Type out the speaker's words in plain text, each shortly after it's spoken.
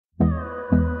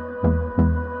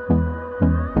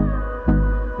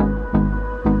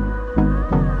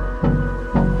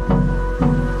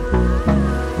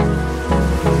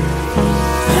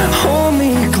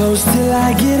close till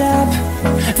I get up.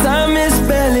 Time is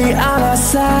barely on our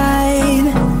side.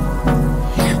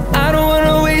 I don't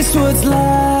wanna waste what's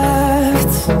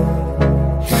left.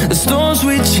 The storms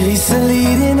we chase are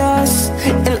leading us,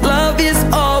 and love is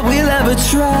all we'll ever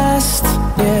trust.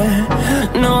 Yeah,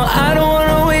 no, I don't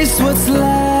wanna waste what's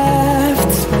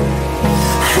left.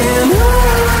 And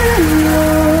on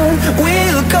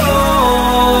we'll go,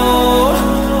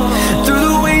 through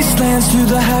the wastelands, through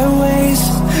the highways,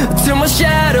 till my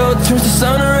shadow turns to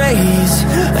sun rays.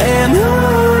 And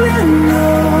on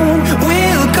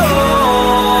we'll go,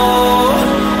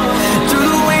 through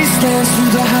the wastelands,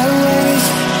 through the highways,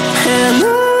 and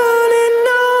on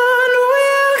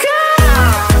we'll go.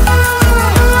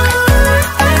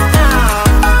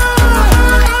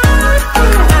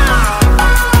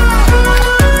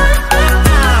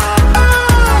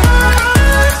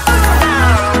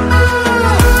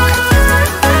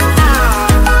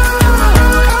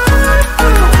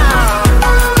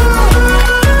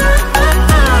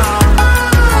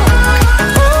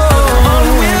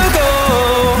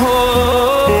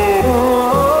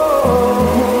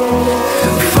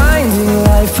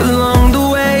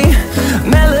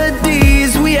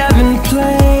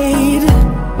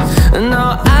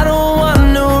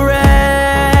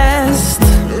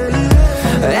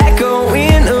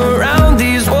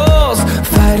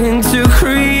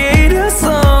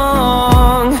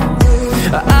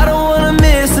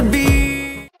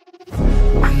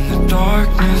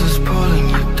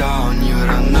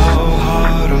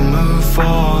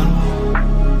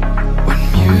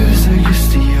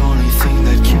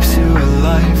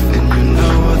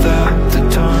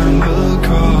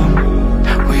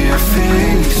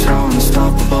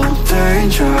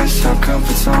 Our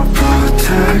comfort's all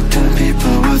protecting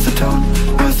people with a tone,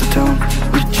 with a tone.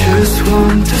 We just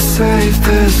want to save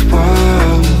this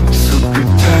world, so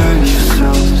prepare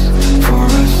yourselves for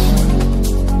us.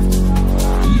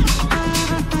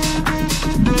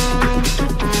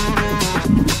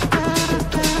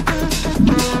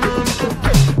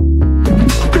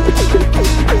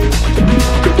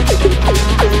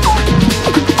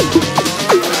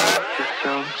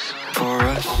 For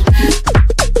us.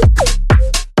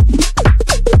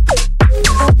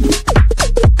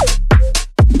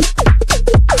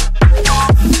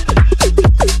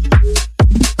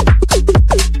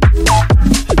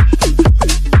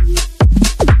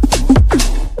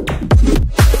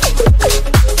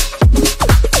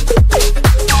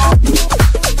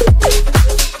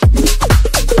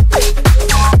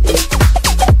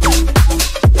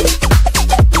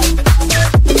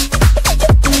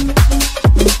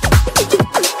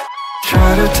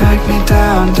 Take me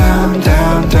down, down,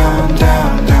 down, down,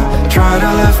 down, down. Try to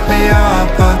lift me up,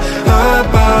 but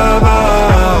above,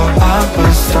 I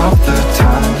will stop the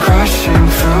time crashing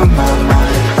through my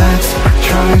mind. Let's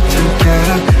try to get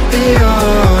up beyond.